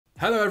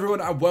Hello everyone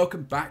and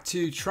welcome back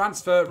to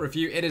Transfer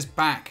Review. It is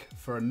back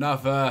for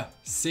another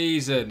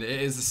season.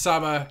 It is the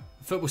summer,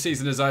 football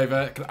season is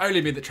over. It can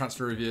only mean that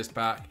Transfer Review is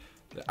back.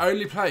 The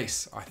only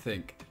place, I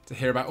think, to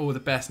hear about all the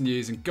best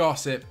news and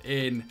gossip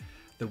in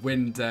the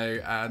window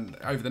and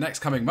over the next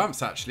coming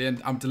months actually. And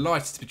I'm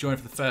delighted to be joined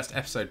for the first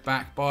episode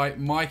back by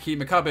Mikey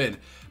McCubbin.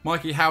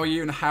 Mikey, how are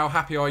you and how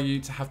happy are you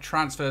to have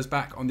transfers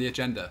back on the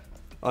agenda?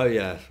 Oh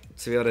yeah,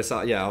 to be honest,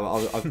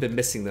 I've been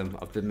missing them.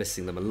 I've been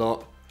missing them a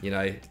lot. You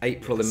know,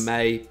 April and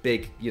May,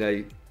 big.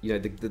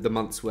 The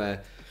months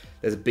where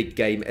there's a big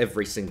game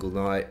every single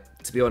night.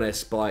 To be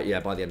honest, by the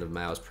end of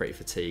May, I was pretty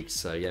fatigued.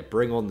 So yeah,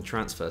 bring on the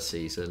transfer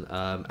season,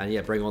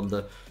 and bring on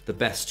the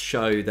best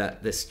show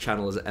that this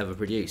channel has ever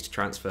produced,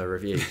 Transfer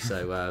Review.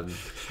 So I'm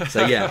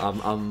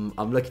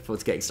looking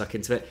forward to getting stuck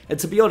into it. And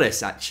to be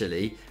honest,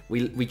 actually,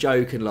 we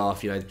joke and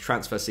laugh. You know, the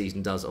transfer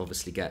season does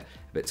obviously get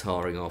a bit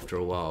tiring after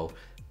a while,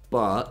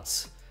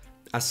 but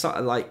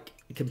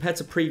compared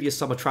to previous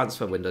summer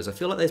transfer windows, I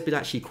feel like there's been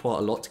actually quite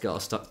a lot to get our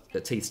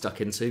teeth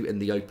stuck into in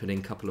the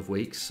opening couple of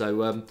weeks.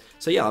 So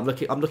yeah,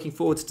 I'm looking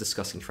forward to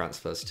discussing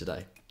transfers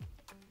today.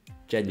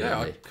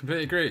 Genuinely. Yeah, I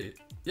completely agree.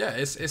 Yeah,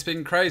 it's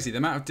been crazy. The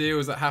amount of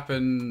deals that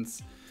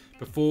happens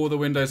before the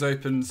windows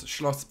opens,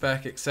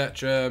 Schlotterbeck,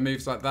 etc.,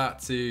 moves like that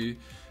to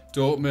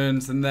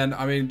Dortmund, and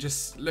then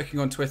just looking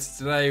on Twitter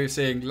today, we're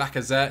seeing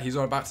Lacazette. He's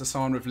all about to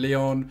sign with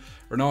Lyon.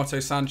 Renato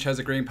Sanchez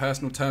agreeing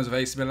personal terms with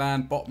AC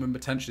Milan. Botman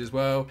potentially as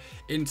well.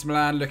 Inter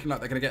Milan looking like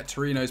they're going to get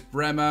Torino's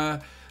Bremer.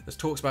 There's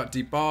talks about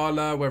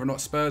Dybala, whether or not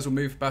Spurs will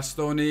move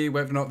Bastoni,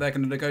 whether or not they're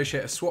going to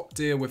negotiate a swap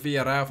deal with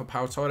Villarreal for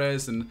Pau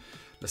Torres and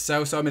Lo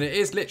Celso. It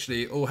is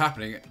literally all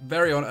happening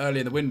very early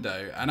in the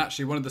window. And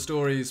actually, one of the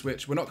stories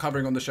which we're not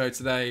covering on the show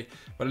today,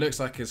 but it looks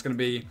like it's going to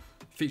be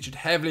featured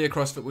heavily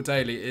across Football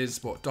Daily, is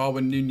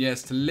Darwin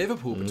Nunez to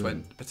Liverpool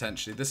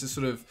potentially. This is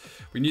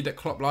we knew that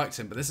Klopp liked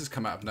him, but this has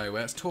come out of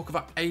nowhere. It's talk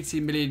about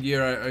 €80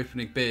 million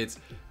opening bids.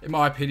 In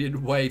my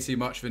opinion, way too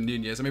much for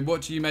Nunez.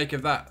 What do you make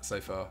of that so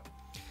far?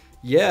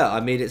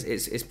 Yeah,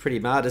 it's pretty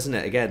mad, isn't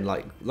it? Again,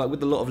 like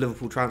with a lot of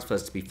Liverpool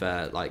transfers, to be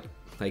fair,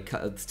 they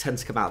tend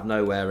to come out of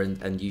nowhere,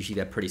 and usually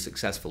they're pretty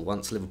successful.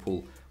 Once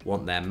Liverpool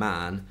want their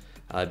man,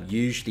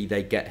 usually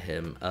they get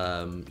him.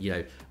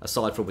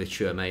 Aside from with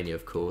Tchouaméni,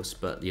 of course,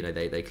 but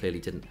they clearly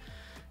didn't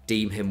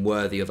deem him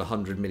worthy of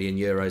 €100 million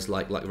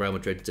like Real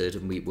Madrid did,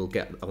 and we'll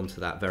get onto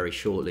that very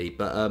shortly.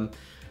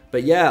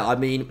 But yeah,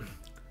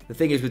 the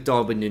thing is with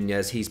Darwin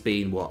Nunez, he's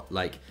been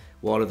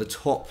one of the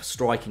top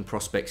striking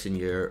prospects in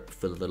Europe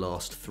for the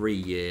last 3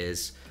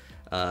 years.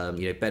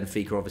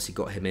 Benfica obviously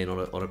got him in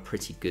on a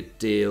pretty good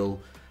deal,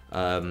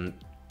 and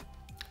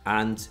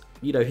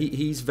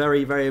he's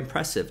very, very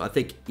impressive. I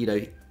think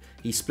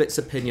he splits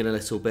opinion a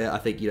little bit. I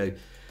think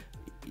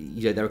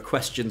there are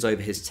questions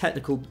over his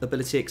technical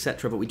ability,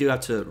 etc. But we do have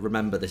to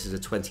remember this is a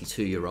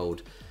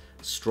 22-year-old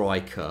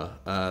striker.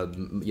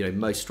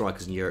 Most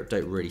strikers in Europe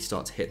don't really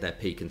start to hit their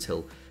peak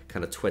until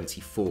kind of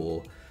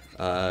 24.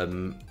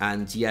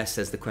 And yes,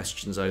 there's the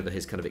questions over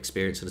his kind of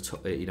experience in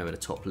a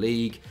top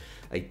league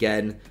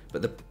again.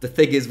 But the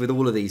thing is with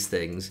all of these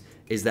things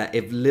is that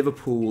if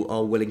Liverpool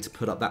are willing to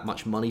put up that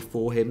much money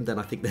for him, then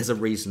I think there's a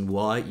reason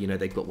why.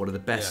 They've got one of the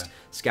best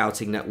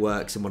scouting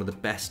networks and one of the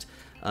best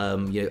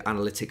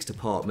analytics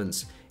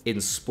departments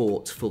in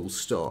sport, full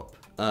stop.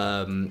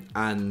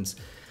 And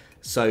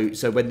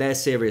so when they're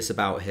serious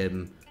about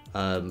him,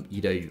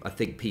 I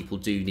think people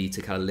do need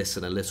to kind of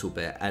listen a little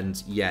bit.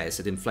 And yeah, it's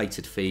an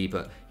inflated fee,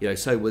 but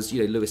so was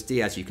Luis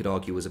Diaz. You could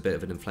argue was a bit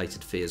of an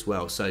inflated fee as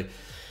well. So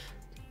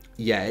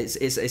yeah,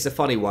 it's a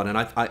funny one, and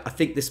I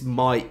think this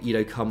might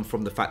come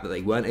from the fact that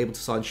they weren't able to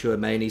sign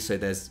Tchouaméni. So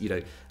there's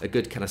a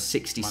good kind of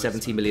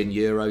 60-70 million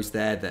euros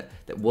there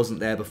that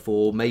wasn't there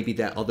before. Maybe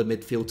their other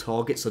midfield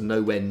targets are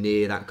nowhere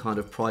near that kind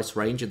of price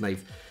range, and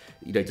they've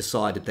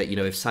decided that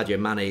if Sadio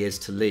Mane is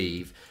to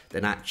leave,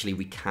 then actually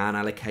we can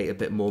allocate a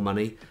bit more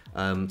money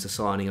to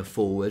signing a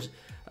forward.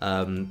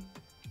 I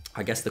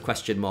guess the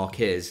question mark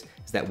is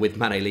that with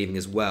Mane leaving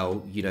as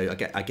well,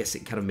 I guess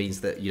it kind of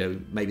means that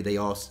maybe they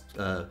are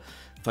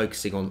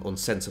focusing on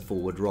centre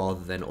forward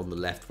rather than on the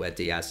left, where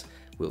Diaz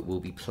will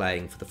be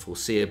playing for the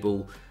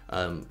foreseeable.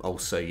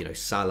 Also,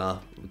 Salah,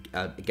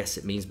 I guess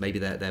it means maybe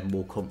they're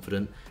more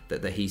confident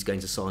that he's going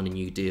to sign a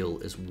new deal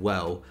as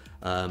well.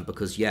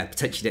 Because yeah,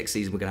 potentially next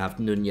season we're going to have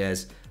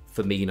Nunez,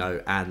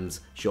 Firmino and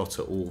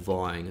Jota all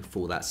vying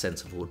for that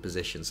centre forward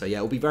position. So yeah,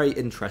 it'll be very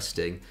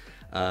interesting.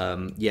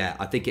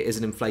 I think it is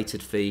an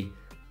inflated fee,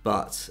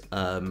 but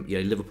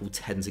Liverpool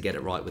tend to get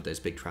it right with those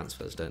big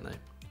transfers, don't they?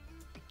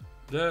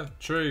 Yeah,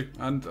 true.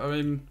 And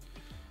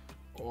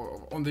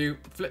on the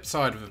flip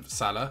side of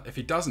Salah, if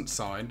he doesn't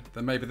sign,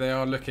 then maybe they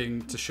are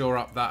looking to shore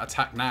up that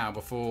attack now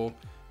before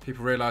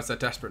people realise they're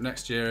desperate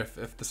next year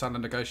if the Salah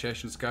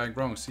negotiations are going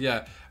wrong. So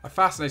yeah, a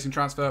fascinating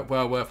transfer,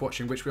 well worth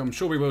watching, which I'm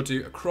sure we will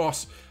do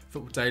across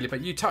Football Daily.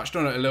 But you touched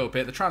on it a little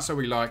bit. The transfer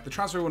we like, the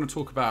transfer we want to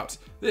talk about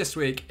this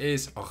week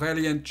is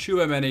Aurélien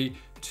Tchouaméni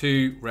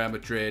to Real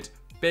Madrid.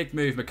 Big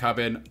move,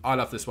 McCubbin. I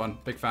love this one.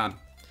 Big fan.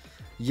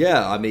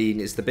 Yeah, I mean,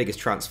 it's the biggest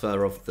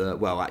transfer of the,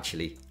 well,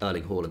 actually,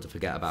 Erling Haaland, to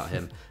forget about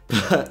him,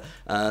 but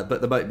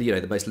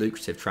the most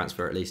lucrative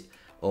transfer, at least,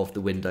 of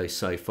the window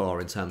so far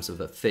in terms of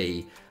a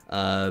fee.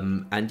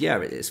 And yeah,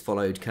 it's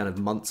followed kind of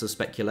months of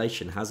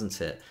speculation,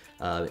 hasn't it?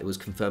 It was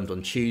confirmed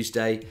on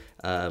Tuesday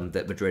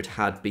that Madrid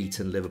had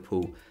beaten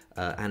Liverpool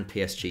and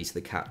PSG to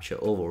the capture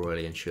of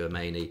Aurélien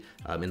Tchouaméni.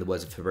 In the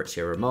words of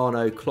Fabrizio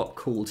Romano, Klopp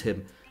called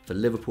him for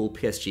Liverpool.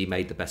 PSG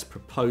made the best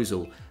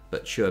proposal,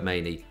 but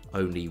Tchouaméni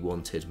only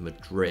wanted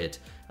Madrid.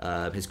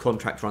 His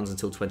contract runs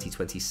until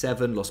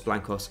 2027. Los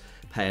Blancos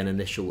pay an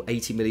initial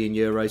 80 million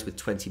euros with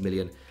 20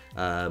 million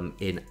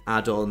in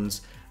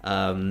add-ons.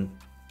 And,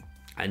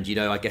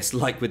 I guess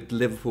like with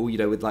Liverpool,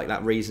 with like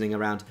that reasoning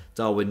around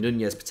Darwin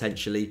Núñez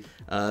potentially,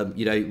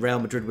 Real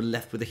Madrid were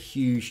left with a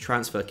huge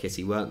transfer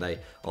kitty, weren't they,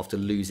 after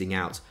losing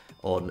out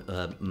on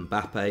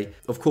Mbappe.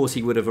 Of course,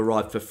 he would have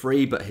arrived for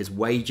free, but his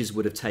wages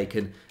would have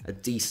taken a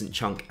decent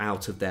chunk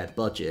out of their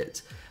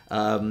budget.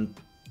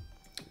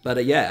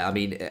 But yeah, I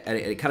mean,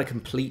 it kind of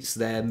completes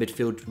their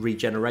midfield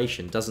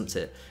regeneration, doesn't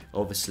it?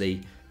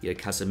 Obviously,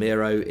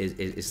 Casemiro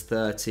is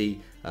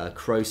 30,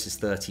 Kroos is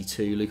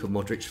 32, Luka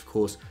Modric, of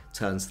course,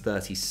 turns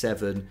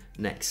 37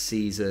 next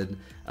season.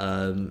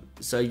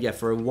 So yeah,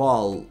 for a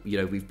while,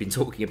 we've been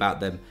talking about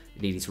them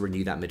needing to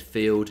renew that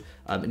midfield.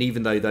 And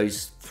even though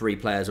those three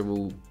players are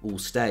all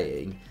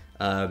staying,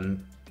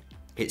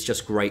 it's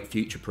just great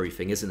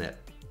future-proofing, isn't it?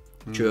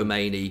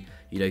 Tchouaméni,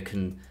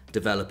 can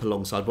develop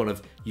alongside one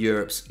of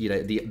Europe's,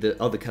 the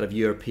other kind of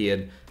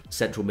European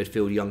central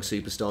midfield young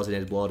superstars in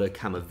Eduardo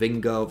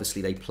Camavinga.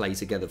 Obviously, they play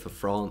together for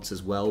France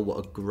as well.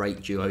 What a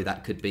great duo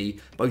that could be.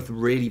 Both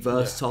really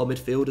versatile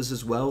midfielders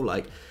as well.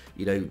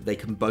 They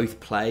can both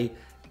play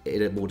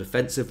in a more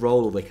defensive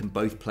role, or they can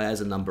both play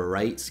as a number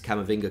 8.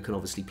 Camavinga can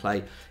obviously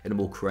play in a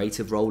more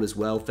creative role as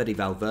well. Fede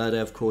Valverde,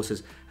 of course,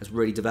 has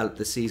really developed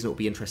this season. It'll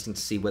be interesting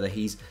to see whether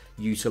he's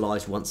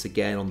utilised once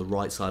again on the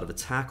right side of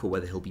attack, or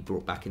whether he'll be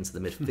brought back into the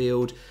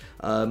midfield.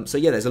 So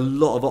yeah, there's a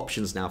lot of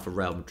options now for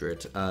Real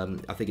Madrid.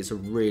 I think it's a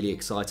really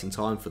exciting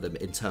time for them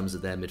in terms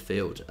of their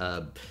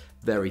midfield.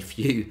 Very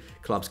few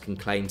clubs can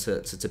claim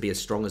to be as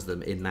strong as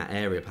them in that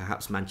area.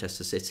 Perhaps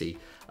Manchester City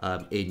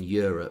in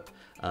Europe.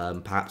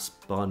 Perhaps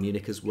Bayern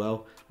Munich as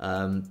well.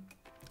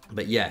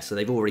 But yeah, so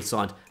they've already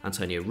signed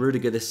Antonio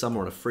Rudiger this summer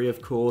on a free,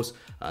 of course.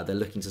 They're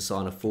looking to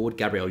sign a forward.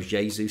 Gabriel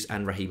Jesus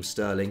and Raheem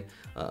Sterling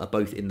are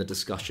both in the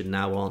discussion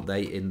now, aren't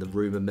they, in the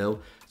rumour mill?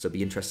 So it'll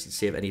be interesting to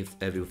see if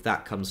any of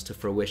that comes to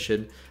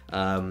fruition.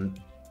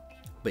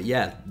 But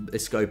yeah,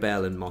 Isco,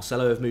 Bale and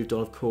Marcelo have moved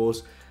on, of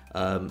course.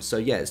 So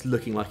yeah, it's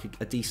looking like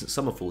a decent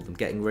summer for them,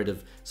 getting rid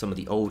of some of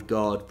the old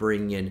guard,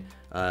 bringing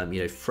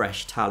in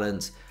fresh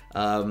talent.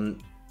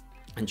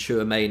 And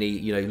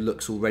Tchouaméni,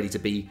 looks already to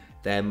be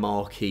their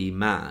marquee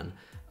man.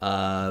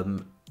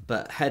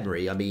 But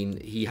Henry, I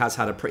mean, he has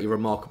had a pretty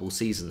remarkable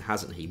season,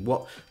 hasn't he?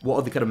 What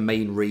are the kind of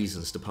main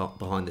reasons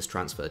behind this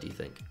transfer, do you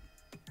think?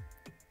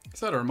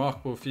 He's had a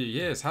remarkable few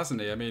years, hasn't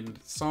he? I mean,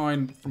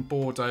 signed from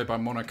Bordeaux by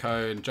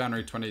Monaco in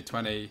January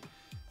 2020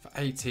 for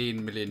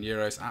 18 million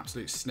euros.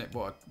 Absolute snip.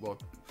 What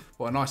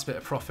a nice bit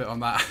of profit on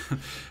that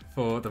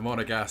for the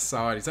Monegasque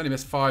side. He's only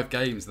missed 5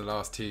 games in the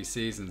last 2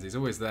 seasons. He's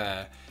always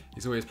there.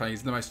 He's always playing.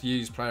 He's the most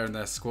used player in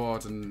their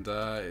squad, and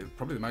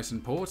probably the most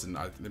important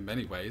in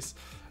many ways.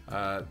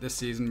 This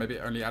season, maybe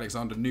only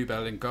Alexander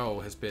Nubel in goal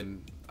has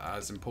been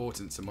as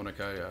important to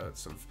Monaco.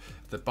 Sort of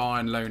the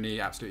Bayern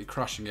loanee absolutely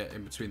crushing it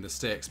in between the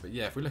sticks. But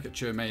yeah, if we look at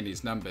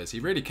Tchouaméni's numbers, he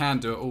really can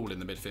do it all in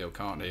the midfield,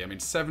 can't he? I mean,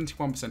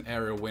 71%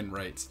 aerial win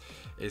rate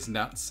is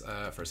nuts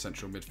for a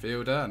central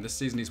midfielder. And this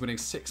season he's winning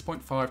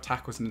 6.5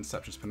 tackles and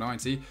interceptions per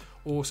 90.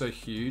 Also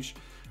huge.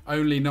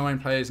 Only 9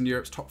 players in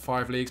Europe's top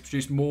 5 leagues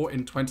produced more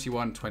in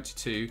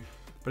 21-22.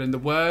 But in the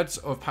words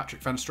of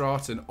Patrick van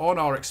Straten on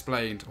our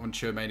Explained on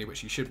Tchouaméni,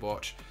 which you should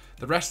watch,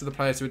 the rest of the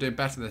players who were doing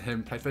better than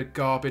him played for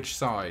garbage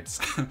sides,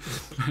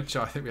 which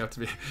I think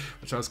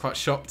which I was quite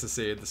shocked to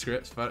see in the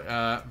script.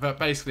 But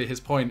basically his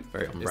point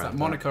is that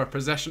Monaco are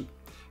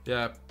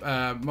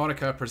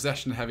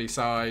possession-heavy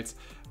sides,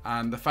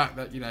 and the fact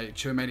that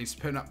Tchouaméni's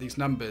putting up these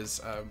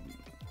numbers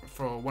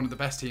for one of the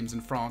best teams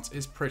in France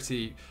is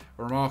pretty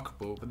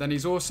remarkable. But then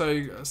he's also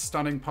a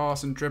stunning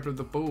pass and dribbler of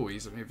the ball.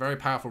 He's a very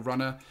powerful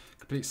runner,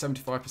 completes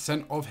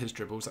 75% of his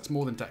dribbles. That's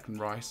more than Declan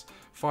Rice.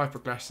 5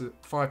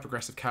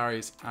 progressive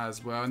carries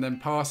as well. And then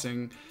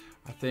passing,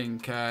 I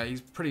think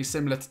he's pretty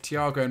similar to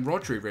Thiago and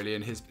Rodri really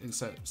in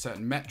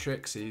certain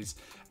metrics. He's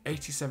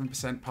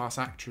 87% pass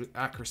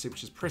accuracy,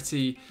 which is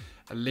pretty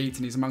elite,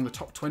 and he's among the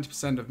top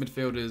 20% of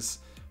midfielders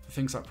for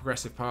things like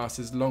progressive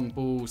passes, long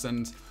balls,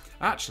 and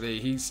actually,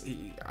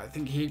 I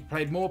think he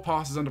played more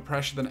passes under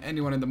pressure than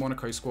anyone in the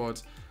Monaco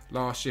squad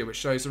last year, which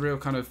shows a real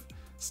kind of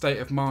state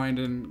of mind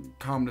and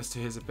calmness to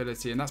his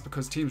ability. And that's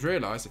because teams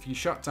realise if you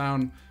shut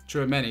down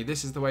Tchouaméni,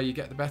 this is the way you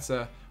get the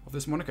better of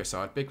this Monaco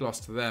side. Big loss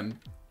to them.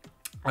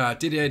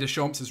 Didier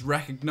Deschamps has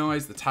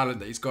recognised the talent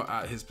that he's got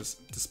at his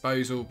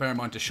disposal. Bear in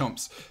mind,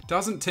 Deschamps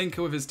doesn't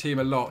tinker with his team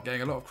a lot,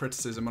 getting a lot of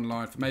criticism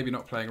online for maybe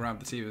not playing around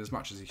with the team as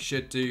much as he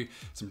should do.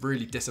 Some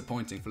really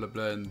disappointing for Le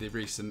Bleu in the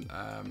recent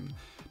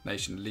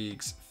Nation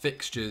League's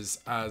fixtures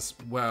as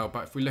well.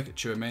 But if we look at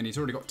Tchouaméni, he's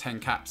already got 10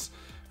 caps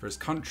for his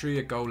country,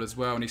 a goal as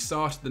well, and he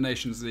started the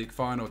Nations League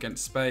final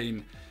against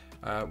Spain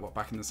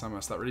back in the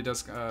summer. So that really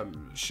does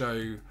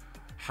show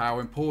how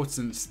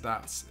important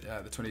that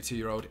the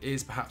 22-year-old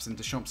is perhaps in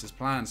Deschamps'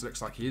 plans. It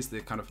looks like he is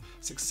the kind of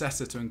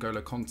successor to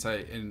N'Golo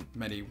Conte in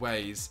many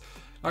ways.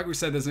 Like we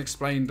said, there's an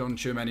explained on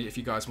Tchouaméni if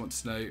you guys want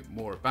to know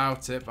more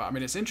about it. But I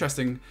mean, it's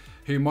interesting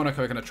who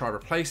Monaco are going to try to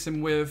replace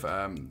him with.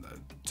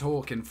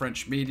 Talk in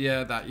French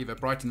media that either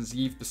Brighton's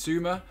Yves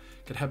Bissouma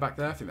could head back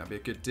there. I think that'd be a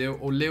good deal.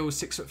 Or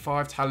Lille's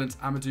 6'5" talent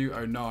Amadou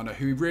Onana,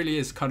 who really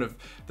is kind of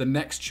the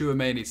next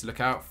Tchouaméni to look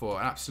out for.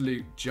 An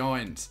absolute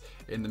giant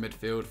in the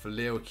midfield for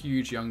Lille.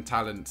 Huge young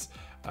talent.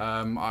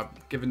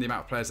 Given the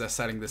amount of players they're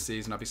selling this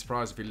season, I'd be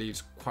surprised if he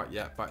leaves quite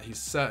yet. But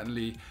he's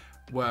certainly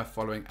worth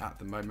following at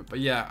the moment. But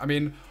yeah, I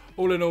mean,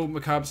 all in all,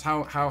 McCubs,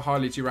 how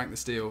highly do you rank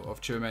this deal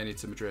of Tchouaméni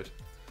to Madrid?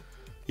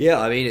 Yeah,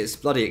 I mean, it's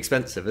bloody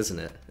expensive, isn't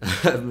it?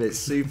 It's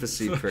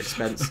super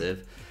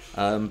expensive.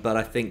 But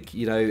I think,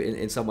 you know,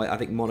 in some way, I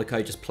think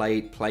Monaco just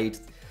played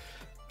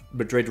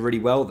Madrid really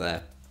well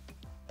there.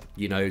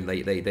 You know,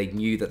 they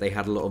knew that they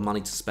had a lot of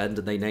money to spend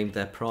and they named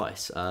their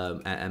price.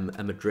 And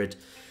Madrid,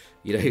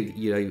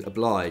 you know,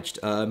 obliged.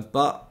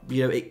 But,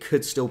 you know, it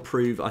could still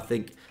prove, I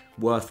think,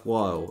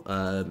 worthwhile.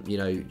 You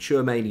know,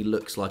 Tchouaméni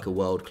looks like a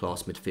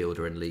world-class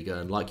midfielder in Liga,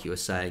 and like you were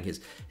saying,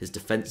 his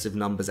defensive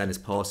numbers and his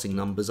passing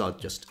numbers are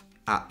just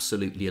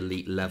absolutely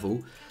elite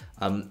level.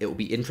 It will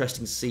be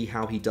interesting to see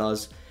how he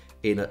does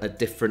in a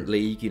different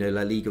league. You know,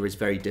 La Liga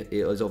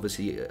is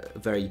obviously a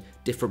very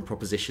different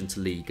proposition to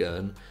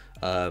Liga,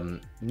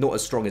 and not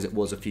as strong as it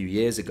was a few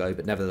years ago,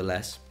 but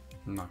nevertheless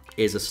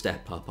is a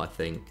step up, I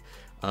think.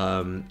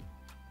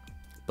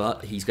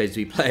 But he's going to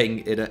be playing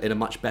in a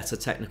much better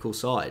technical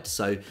side.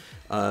 So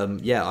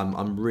yeah,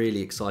 I'm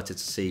really excited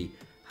to see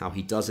how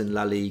he does in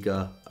La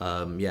Liga.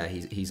 Yeah,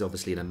 he's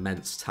obviously an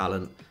immense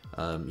talent.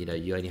 You know,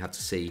 you only have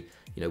to see,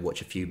 you know,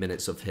 watch a few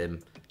minutes of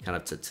him kind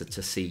of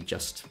to see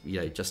just, you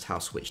know, just how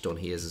switched on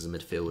he is as a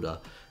midfielder.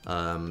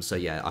 So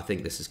yeah, I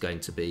think this is going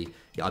to be,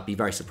 yeah, I'd be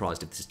very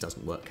surprised if this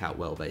doesn't work out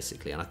well,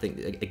 basically. And I think,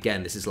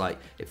 again, this is like,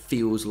 it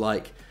feels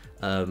like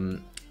a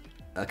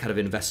kind of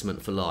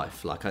investment for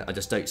life. Like, I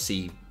just don't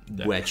see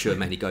where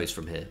Tchouaméni goes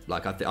from here.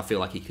 Like, I feel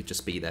like he could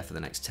just be there for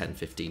the next 10,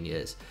 15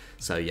 years.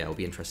 So yeah, it'll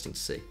be interesting to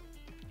see.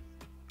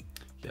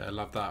 Yeah, I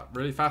love that.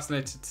 Really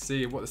fascinated to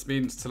see what this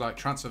means to like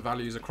transfer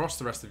values across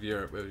the rest of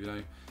Europe with, you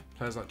know,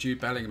 players like Jude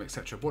Bellingham,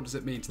 etc. What does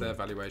it mean to their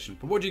valuation?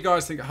 But what do you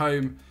guys think at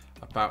home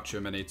about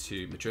Tchouaméni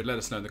to Madrid? Let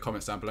us know in the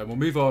comments down below. We'll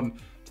move on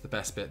to the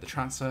best bit, the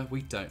transfer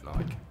we don't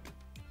like.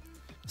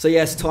 So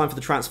yeah, it's time for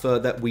the transfer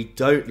that we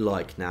don't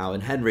like now.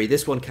 And Henry,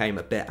 this one came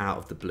a bit out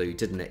of the blue,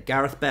 didn't it?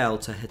 Gareth Bale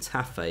to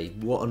Getafe.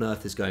 What on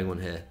earth is going on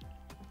here?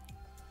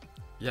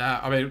 Yeah,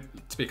 I mean,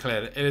 to be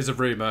clear, it is a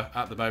rumour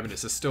at the moment.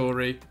 It's a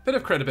story, bit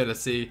of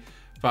credibility,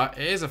 but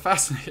it is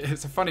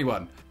it's a funny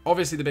one.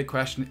 Obviously, the big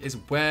question is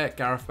where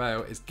Gareth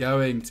Bale is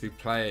going to be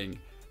playing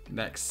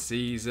next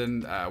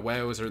season.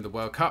 Wales are in the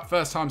World Cup.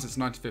 First time since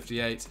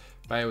 1958.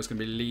 Bale is going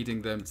to be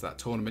leading them to that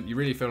tournament. You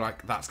really feel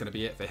like that's going to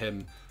be it for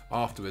him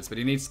afterwards, but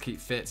he needs to keep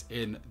fit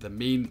in the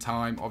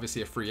meantime.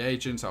 Obviously a free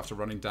agent after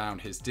running down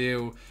his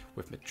deal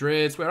with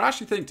Madrid, where I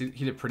actually think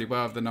he did pretty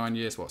well over the 9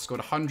 years. Scored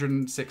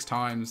 106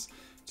 times,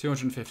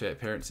 258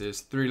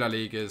 appearances, 3 La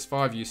Ligas,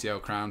 5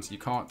 UCL crowns. You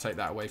can't take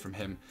that away from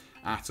him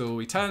at all.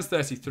 He turns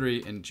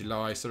 33 in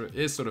July, so it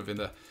is sort of in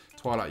the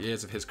twilight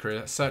years of his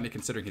career, certainly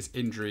considering his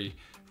injury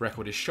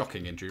record, his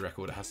shocking injury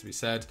record, it has to be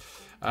said.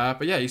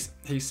 But yeah,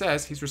 he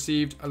says he's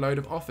received a load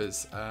of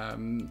offers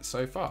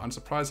so far.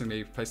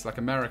 Unsurprisingly, places like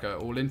America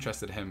all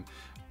interested in him.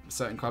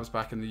 Certain clubs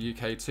back in the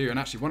UK too, and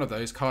actually one of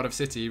those, Cardiff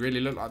City,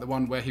 really looked like the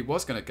one where he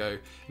was going to go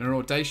in an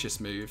audacious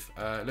move.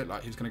 It looked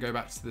like he was going to go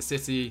back to the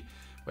city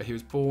where he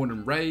was born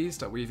and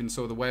raised. We even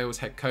saw the Wales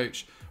head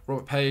coach,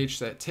 Robert Page,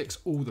 that ticks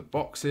all the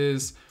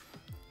boxes.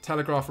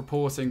 Telegraph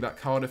reporting that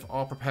Cardiff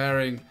are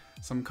preparing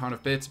some kind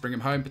of bid to bring him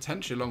home,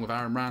 potentially along with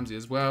Aaron Ramsey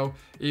as well.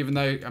 Even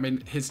though, I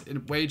mean, his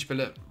wage bill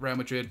at Real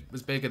Madrid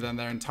was bigger than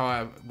their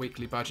entire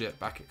weekly budget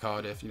back at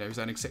Cardiff. You know, he was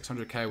earning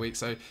 600k a week,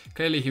 so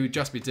clearly he would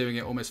just be doing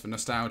it almost for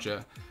nostalgic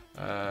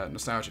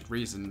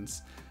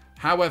reasons.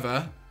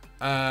 However,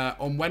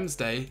 on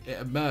Wednesday, it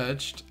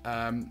emerged,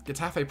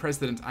 Getafe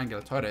president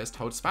Ángel Torres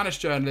told Spanish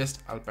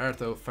journalist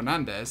Alberto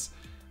Fernandez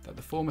that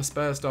the former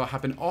Spurs star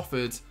had been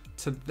offered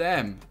to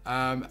them.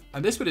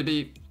 And this would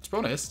be, to be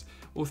honest,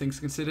 all things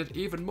considered,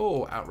 even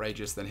more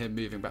outrageous than him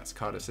moving back to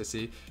Cardiff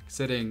City,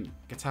 considering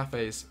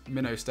Getafe's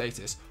minnow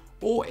status.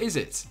 Or is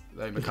it,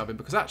 though, McCubbin?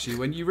 Because actually,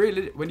 when you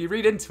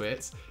read into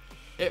it,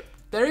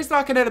 there is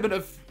like an element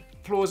of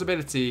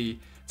plausibility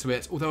to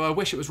it, although I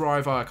wish it was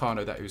Rayo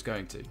Vallecano that he was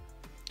going to.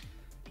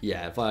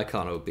 Yeah,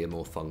 Vallecano would be a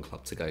more fun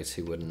club to go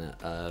to, wouldn't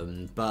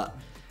it? But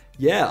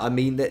yeah, I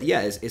mean,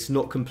 it's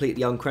not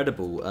completely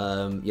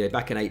uncredible. You know,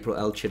 back in April,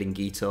 El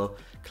Chiringuito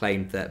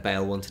claimed that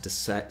Bale wanted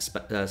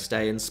to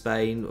stay in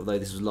Spain, although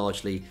this was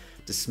largely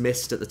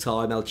dismissed at the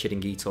time. El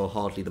Chiringuito,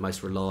 hardly the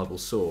most reliable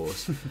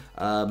source.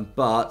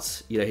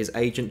 But, you know, his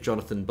agent,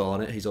 Jonathan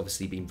Barnett, who's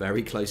obviously been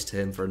very close to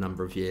him for a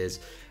number of years,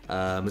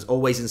 has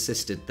always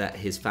insisted that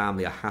his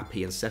family are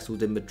happy and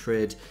settled in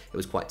Madrid. It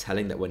was quite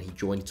telling that when he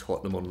joined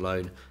Tottenham on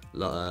loan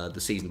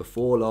the season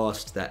before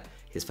last, that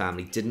his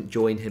family didn't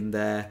join him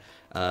there.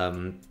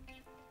 And,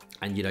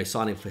 you know,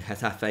 signing for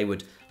Getafe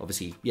would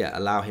obviously,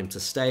 allow him to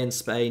stay in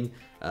Spain.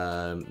 You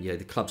know,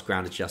 the club's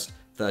ground is just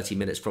 30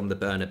 minutes from the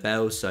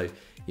Bernabeu. So,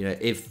 you know,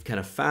 if kind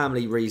of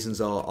family reasons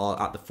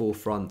are at the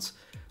forefront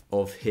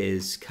of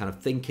his kind of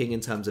thinking in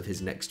terms of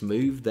his next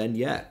move, then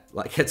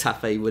like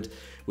Getafe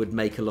would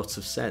make a lot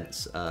of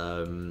sense.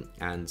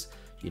 And,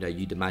 you know,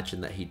 you'd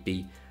imagine that he'd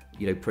be,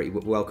 you know, pretty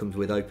welcomed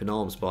with open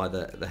arms by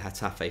the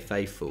Getafe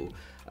faithful.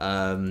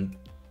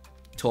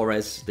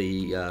 Torres,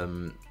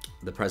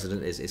 the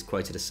president, is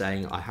quoted as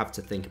saying, "I have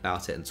to think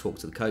about it and talk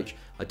to the coach.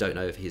 I don't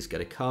know if he's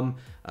going to come."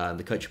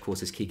 The coach, of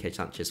course, is Quique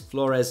Sanchez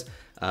Flores,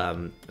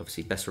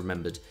 obviously best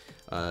remembered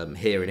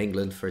here in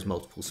England for his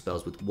multiple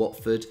spells with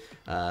Watford.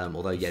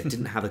 Although,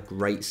 didn't have a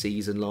great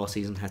season last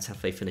season.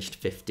 Getafe finished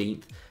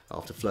 15th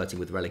after flirting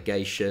with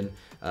relegation.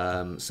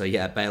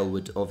 Bale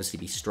would obviously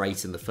be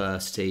straight in the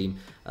first team.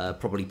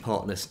 Probably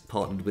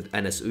partnered with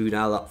Enes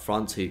Unal up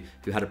front, who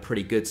had a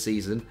pretty good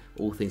season,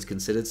 all things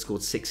considered.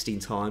 Scored 16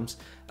 times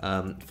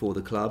for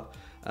the club.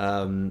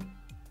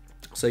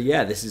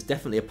 This is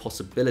definitely a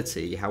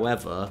possibility.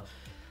 However,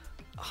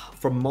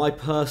 from my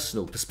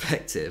personal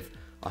perspective,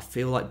 I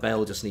feel like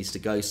Bale just needs to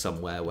go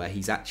somewhere where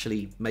he's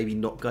actually maybe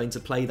not going to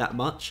play that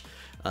much.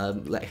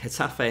 Like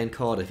Getafe and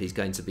Cardiff, he's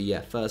going to be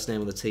first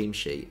name on the team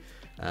sheet,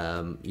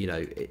 you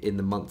know, in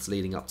the months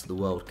leading up to the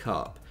World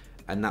Cup,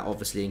 and that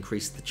obviously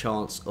increased the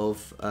chance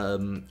of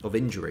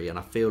injury. And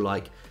I feel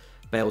like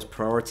Bale's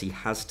priority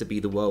has to be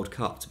the World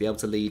Cup, to be able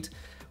to lead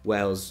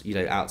Wales, you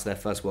know, out to their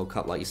first World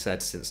Cup, like you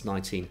said, since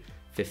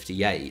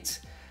 1958.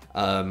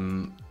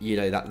 You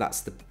know,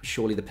 that's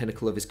surely the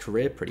pinnacle of his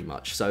career, pretty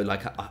much. So,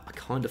 like, I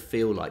kind of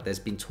feel like there's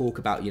been talk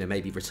about, you know,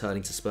 maybe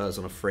returning to Spurs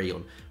on a free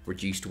on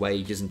reduced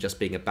wages and just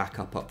being a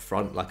backup up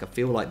front. Like, I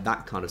feel like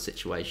that kind of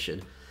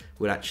situation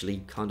would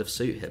actually kind of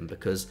suit him,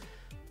 because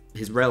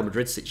his Real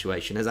Madrid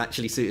situation has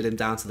actually suited him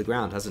down to the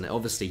ground, hasn't it?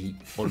 Obviously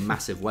on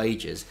massive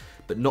wages,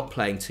 but not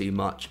playing too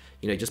much,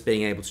 you know, just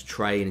being able to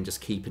train and just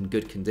keep in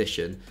good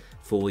condition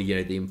for, you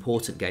know, the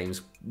important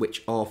games,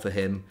 which are for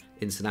him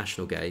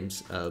international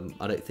games.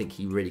 I don't think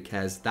he really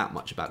cares that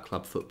much about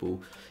club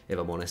football, if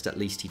I'm honest. At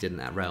least he didn't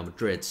at Real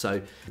Madrid.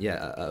 So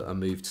a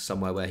move to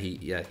somewhere where he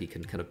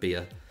can kind of be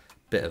a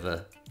bit of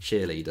a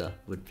cheerleader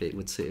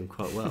would suit him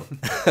quite well.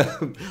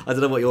 I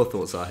don't know what your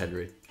thoughts are,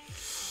 Henry.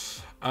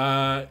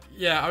 I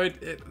mean,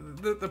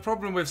 the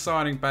problem with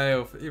signing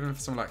Bale, even for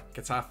someone like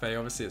Getafe,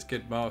 obviously it's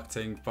good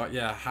marketing, but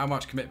how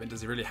much commitment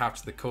does he really have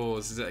to the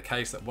cause? Is it a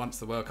case that once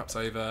the World Cup's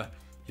over,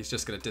 he's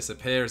just going to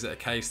disappear? Is it a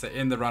case that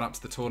in the run-up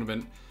to the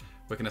tournament,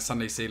 we're going to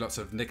suddenly see lots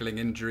of niggling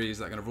injuries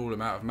that are going to rule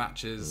him out of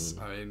matches?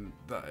 I mean,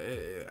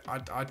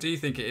 I do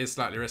think it is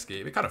slightly risky.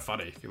 It'd be kind of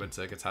funny if he went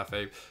to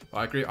Getafe. But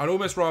I agree. I'd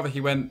almost rather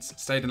he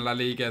stayed in La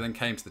Liga than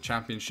came to the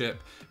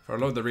Championship. For a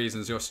lot of the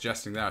reasons you're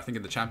suggesting there, I think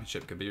in the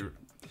Championship can be...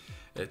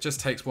 It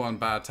just takes one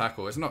bad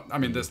tackle. It's not. I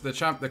mean,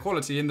 the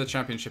quality in the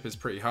Championship is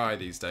pretty high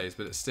these days,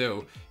 but it's still,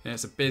 you know,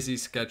 it's a busy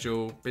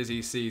schedule,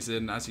 busy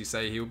season. As you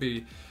say,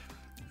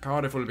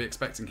 Cardiff will be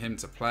expecting him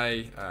to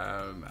play,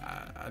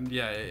 I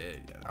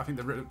think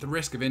the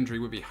risk of injury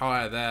would be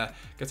higher there.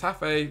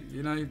 Getafe,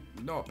 you know,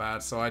 not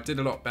bad. So I did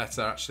a lot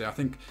better actually. I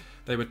think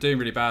they were doing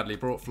really badly.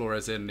 Brought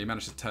Flores in, and he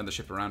managed to turn the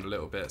ship around a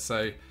little bit.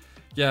 So.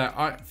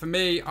 For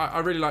me, I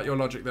really like your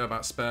logic there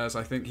about Spurs.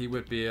 I think he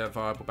would be a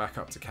viable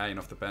backup to Kane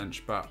off the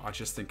bench, but I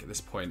just think at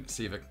this point it's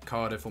either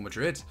Cardiff or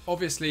Madrid.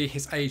 Obviously,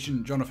 his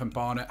agent, Jonathan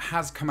Barnett,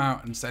 has come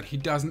out and said he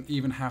doesn't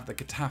even have the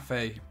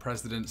Getafe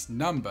president's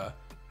number.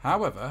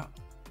 However,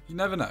 you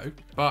never know.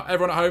 But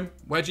everyone at home,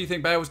 where do you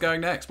think Bale's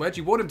going next? Where do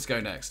you want him to go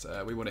next?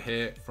 We want to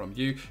hear from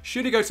you.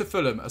 Should he go to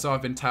Fulham, as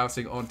I've been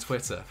touting on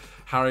Twitter?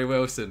 Harry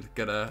Wilson's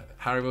gonna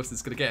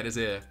get in his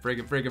ear. Bring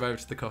him over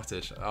to the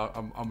cottage.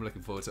 I'm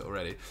looking forward to it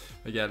already.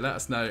 But let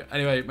us know.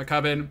 Anyway,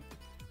 McCubbin,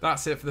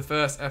 that's it for the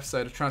first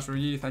episode of Transfer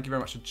Review. Thank you very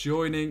much for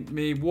joining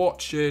me.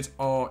 What should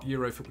our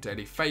Euro Football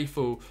Daily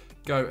faithful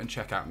go and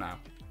check out now?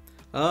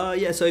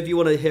 So if you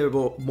want to hear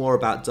more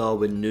about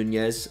Darwin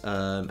Núñez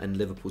and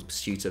Liverpool's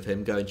pursuit of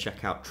him, go and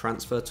check out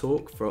Transfer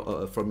Talk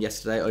from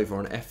yesterday over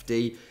on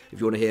FD. If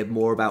you want to hear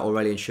more about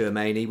Aurélien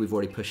Tchouaméni, we've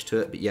already pushed to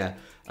it, but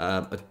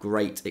a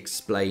great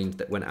explained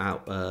that went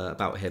out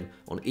about him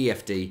on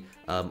EFD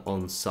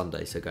on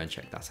Sunday, so go and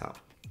check that out.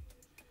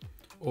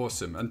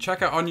 Awesome. And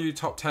check out our new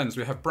top 10s.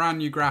 We have brand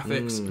new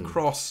graphics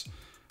across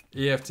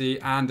EFD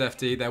and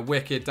FD. They're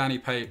wicked. Danny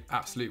Pape,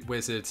 absolute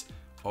wizard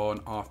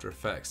on After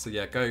Effects. So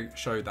go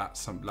show that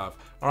some love.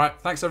 All right,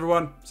 thanks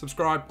everyone.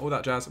 Subscribe, all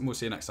that jazz, and we'll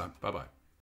see you next time. Bye-bye.